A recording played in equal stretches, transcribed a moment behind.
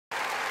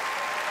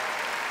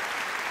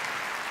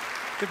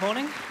Good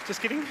morning.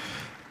 Just kidding.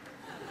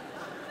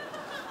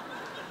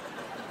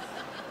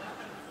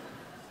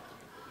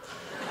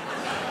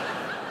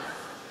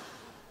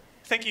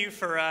 Thank you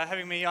for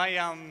having me.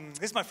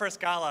 This is my first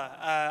gala.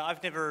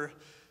 I've never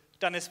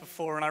done this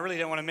before, and I really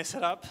don't want to mess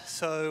it up.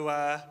 So,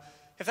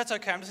 if that's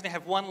okay, I'm just going to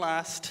have one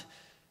last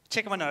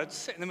check of my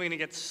notes, and then we're going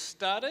to get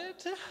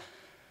started.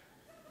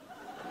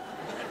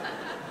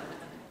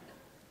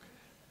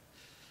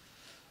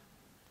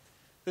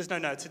 There's no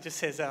notes. It just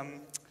says,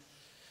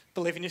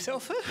 believe in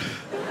yourself.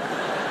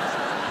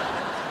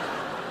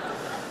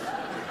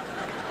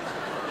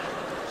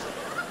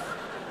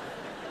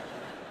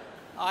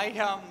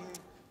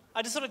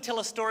 I just sort of tell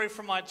a story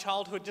from my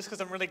childhood just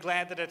because I'm really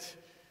glad that it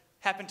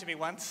happened to me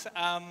once.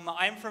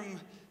 I am from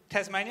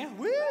Tasmania.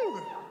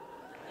 Woo!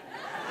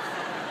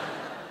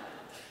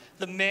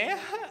 The mayor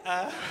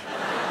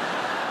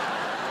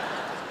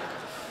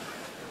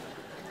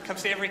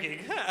comes to every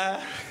gig.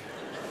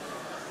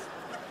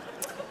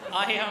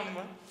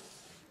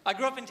 I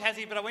grew up in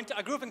Tassie, but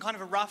I grew up in kind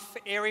of a rough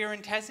area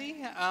in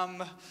Tassie.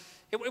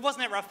 It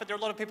wasn't that rough, but there were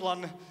a lot of people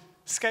on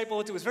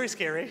skateboards. It was very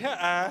scary.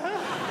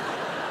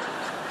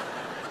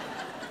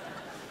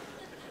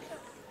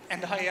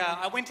 And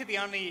I went to the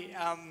only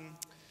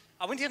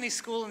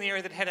school in the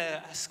area that had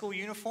a school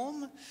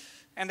uniform,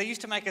 and they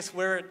used to make us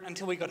wear it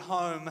until we got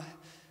home.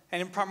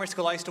 And in primary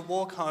school, I used to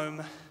walk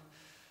home.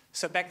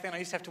 So back then, I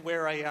used to have to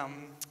wear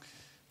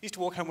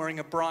walk home wearing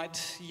a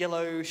bright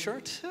yellow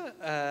shirt.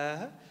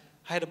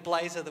 I had a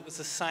blazer that was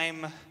the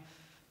same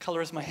colour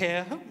as my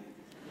hair.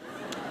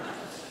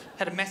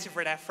 Had a massive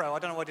red afro. I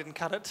don't know why I didn't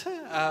cut it.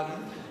 I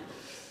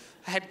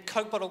had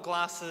Coke bottle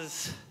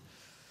glasses,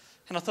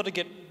 and I thought I'd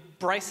get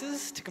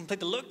braces to complete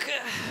the look.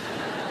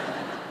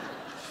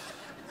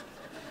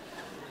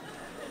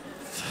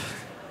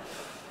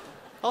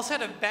 I also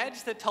had a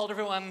badge that told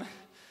everyone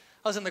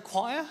I was in the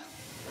choir.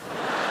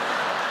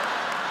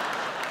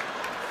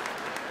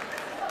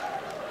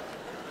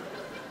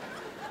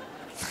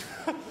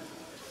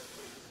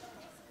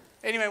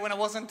 Anyway, when I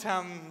wasn't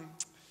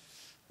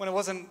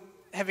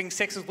having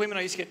sex with women,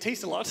 I used to get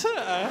teased a lot.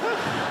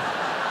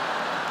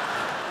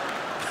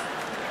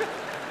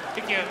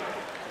 Thank you.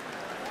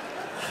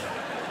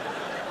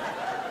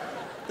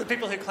 The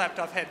people who clapped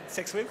I've had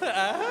sex with.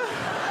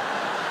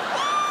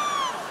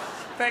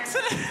 Thanks.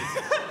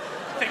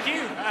 Thank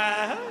you.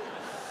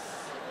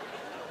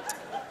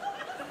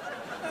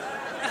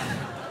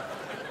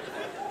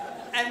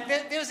 And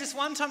there was this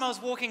one time I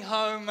was walking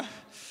home,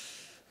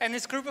 and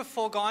this group of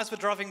 4 guys were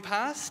driving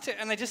past,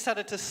 and they just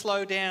started to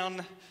slow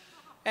down,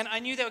 and I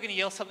knew they were going to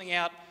yell something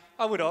out.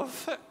 I would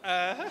have.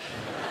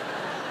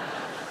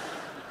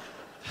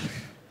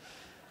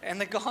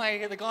 And the guy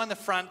in the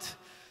front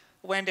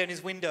wound down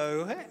his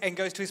window and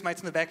goes to his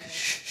mates in the back,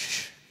 shh,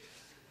 shh.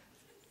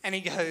 And he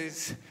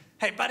goes,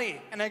 "Hey,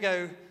 buddy." And I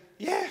go,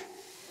 "Yeah."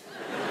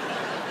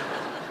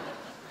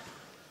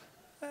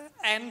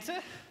 And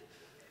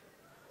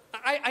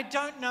I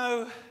don't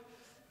know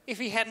if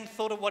he hadn't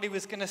thought of what he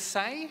was going to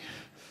say.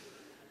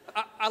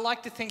 I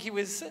like to think he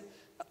was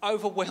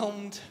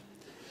overwhelmed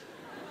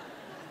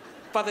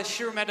by the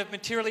sheer amount of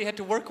material he had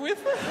to work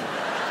with.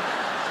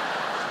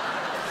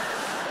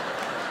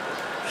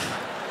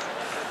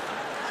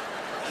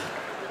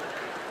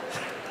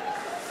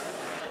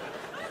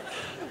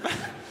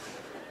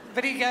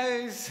 But he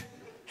goes,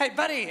 "Hey,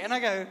 buddy." And I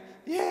go,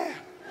 "Yeah."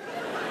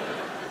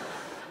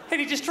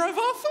 And he just drove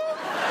off.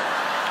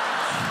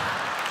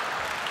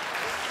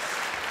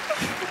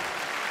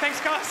 Thanks,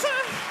 guys.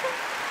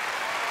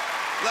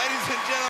 Ladies and gentlemen.